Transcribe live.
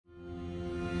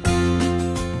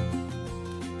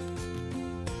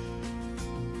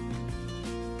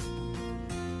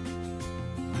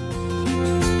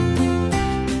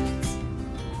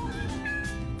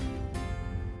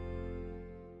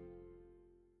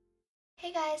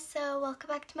Hey guys, so welcome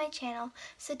back to my channel.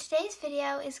 So today's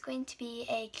video is going to be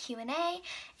a Q&A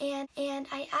and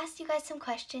I asked you guys some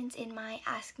questions in my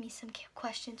Ask Me Some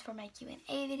Questions for my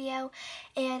Q&A video,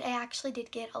 and I actually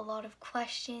did get a lot of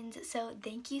questions, so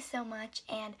thank you so much,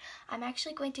 and I'm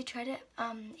actually going to try to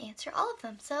answer all of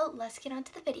them. So let's get on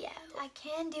to the video. I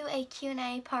can do a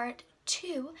Q&A part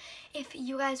 2 if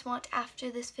you guys want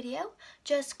after this video.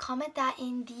 Just comment that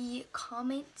in the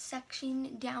comment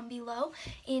section down below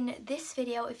in this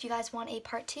video if you guys want a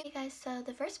part 2. Okay guys, so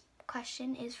the first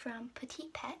question is from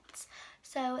Petite Pets.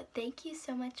 So thank you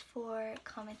so much for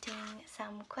commenting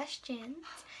some questions,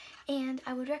 and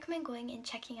I would recommend going and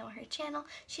checking out her channel.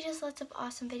 She does lots of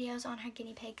awesome videos on her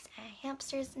guinea pigs and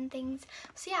hamsters and things.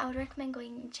 So yeah, I would recommend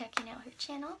going and checking out her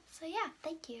channel. So yeah,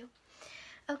 thank you.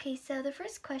 Okay, so the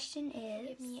first question is,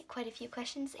 give me quite a few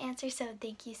questions to answer, so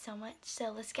thank you so much.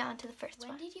 So let's get on to the first one.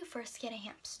 When did you first get a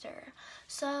hamster?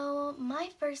 So my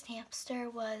first hamster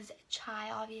was Chai,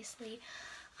 obviously.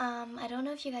 I don't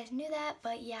know if you guys knew that,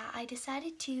 but yeah, I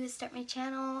decided to start my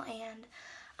channel, and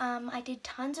I did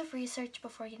tons of research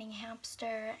before getting a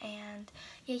hamster, and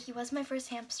yeah, he was my first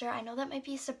hamster. I know that might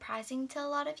be surprising to a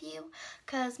lot of you,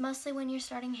 because mostly when you're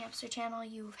starting a hamster channel,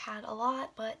 you've had a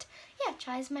lot, but yeah,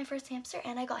 Chai is my first hamster,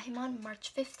 and I got him on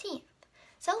March 15th.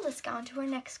 So let's go on to our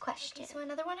next question. Okay, so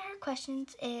another one of her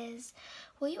questions is,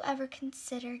 will you ever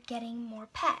consider getting more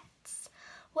pets?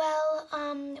 Well,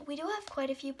 we do have quite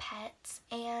a few pets,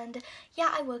 and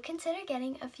yeah, I would consider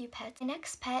getting a few pets. My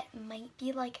next pet might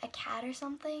be like a cat or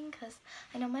something, because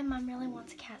I know my mom really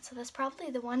wants a cat, so that's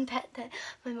probably the one pet that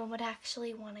my mom would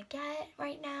actually want to get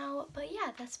right now. But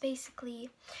yeah, that's basically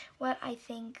what I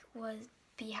think would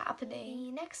be happening.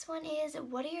 The next one is,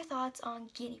 what are your thoughts on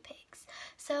guinea pigs?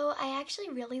 So I actually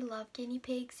really love guinea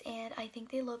pigs, and I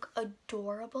think they look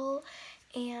adorable,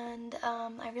 and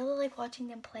I really like watching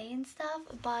them play and stuff,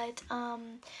 but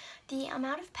the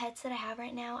amount of pets that I have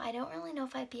right now, I don't really know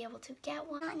if I'd be able to get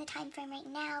one. Not in the time frame right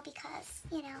now because,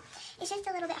 you know, it's just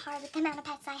a little bit hard with the amount of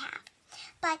pets I have.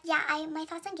 But yeah, my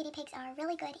thoughts on guinea pigs are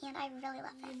really good, and I really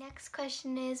love them. The next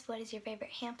question is, what is your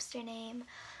favorite hamster name?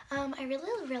 I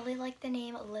really like the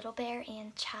name Little Bear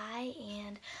and Chai,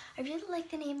 and I really like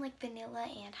the name like Vanilla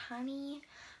and Honey.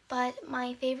 But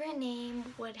my favorite name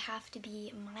would have to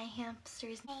be my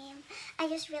hamster's name. I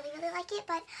just really like it,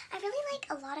 but I really like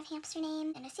a lot of hamster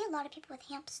names, and I see a lot of people with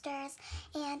hamsters,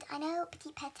 and I know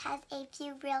Petite Pets has a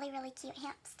few really cute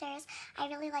hamsters. I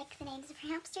really like the names of her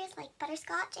hamsters, like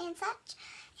Butterscotch and such,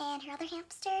 and her other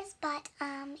hamsters, but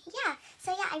yeah,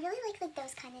 so yeah, I really like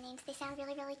those kind of names. They sound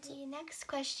really cute. The next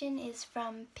question is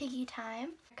from Piggy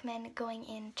Time. I recommend going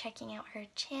and checking out her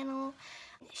channel.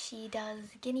 She does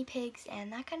guinea pigs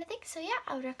and that kind of thing, so yeah,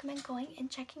 I would recommend going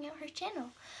and checking out her channel.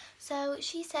 So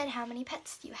she said, how many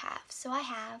pets do you have? So I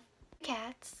have 2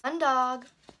 cats, 1 dog,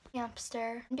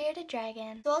 hamster, and bearded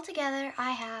dragon. So altogether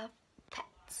I have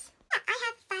pets. Yeah, I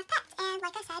have 5 pets, and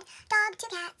like I said, dog,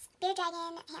 2 cats, bearded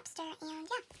dragon, hamster, and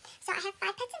yeah, so I have 5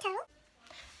 pets in total.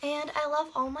 And I love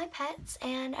all my pets,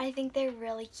 and I think they're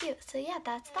really cute. So yeah,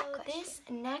 that's that question. This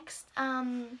next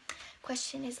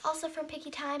question is also from Piggy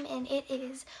Time, and it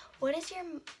is, what is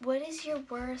your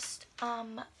worst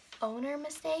owner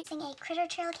mistake? Using a critter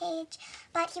trail cage,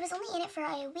 but he was only in it for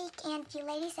a week, and the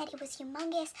lady said it was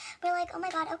humongous. We're like, oh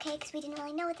my god, okay, because we didn't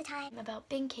really know at the time about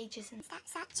bin cages and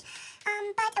such.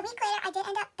 But a week later, I did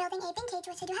end up building a bin cage,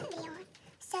 which I do have a video on.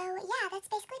 So yeah, that's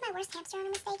basically my worst hamster owner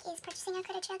mistake, is purchasing a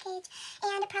critter trail cage,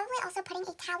 and probably also putting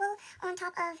a towel on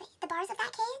top of the bars of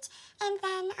that cage, and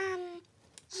then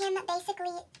him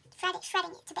basically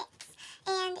shredding it to bits,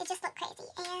 and it just looked crazy.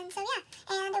 And so yeah,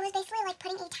 and it was basically like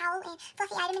putting a towel and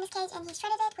fluffy item in his cage, and he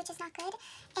shredded it, which is not good.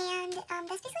 And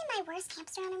that's basically my worst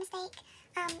hamster owner mistake,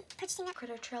 purchasing a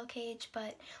critter trail cage,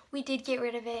 but we did get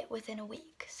rid of it within a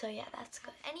week, so yeah, that's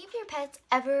good. Any of your pets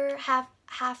ever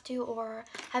have to or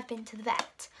have been to the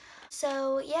vet?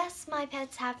 So yes, my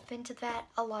pets have been to the vet,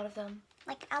 a lot of them.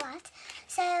 Like a lot.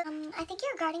 So I think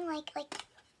you're regarding like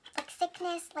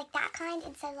sickness, like that kind,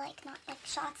 instead of like not like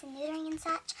shots and neutering and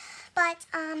such. But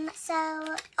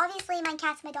so obviously my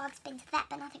cats, my dog's been to the vet,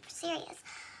 but nothing serious.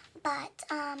 But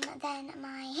then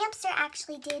my hamster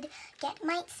actually did get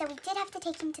mites, so we did have to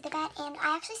take him to the vet, and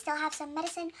I actually still have some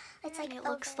medicine. It's like, it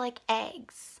looks like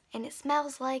eggs, and it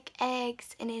smells like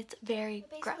eggs, and it's very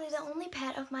gross. Basically, the only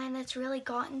pet of mine that's really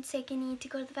gotten sick and need to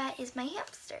go to the vet is my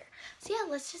hamster. So yeah,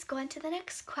 let's just go into the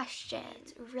next question.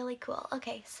 It's really cool.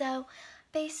 Okay, so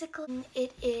basically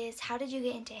it is, how did you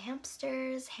get into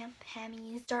hamsters,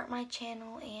 hammies, start my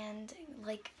channel, and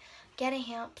like get a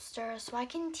hamster so I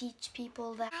can teach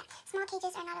people that small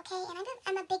cages are not okay, and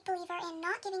I'm a big believer in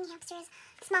not giving hamsters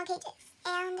small cages.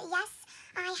 And yes,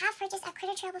 I have purchased a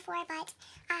critter trail before, but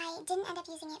I didn't end up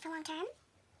using it for long term,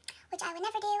 which I would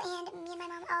never do, and me and my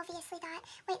mom obviously thought,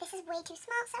 wait, this is way too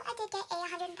small, so I did get a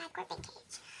 105 quart bin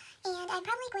cage. And I'm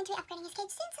probably going to be upgrading his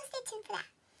cage soon, so stay tuned for that.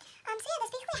 So yeah,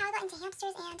 that's basically how I got into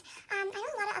hamsters, and I know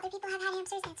a lot of other people have had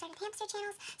hamsters and started hamster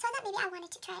channels, so I thought maybe I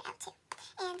wanted to try it out too.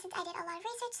 And since I did a lot of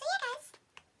research, so yeah guys,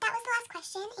 that was the last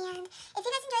question, and if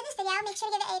you guys enjoyed this video, make sure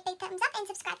to give it a big thumbs up and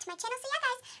subscribe to my channel. So yeah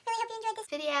guys, really hope you enjoyed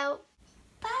this video.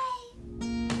 Bye!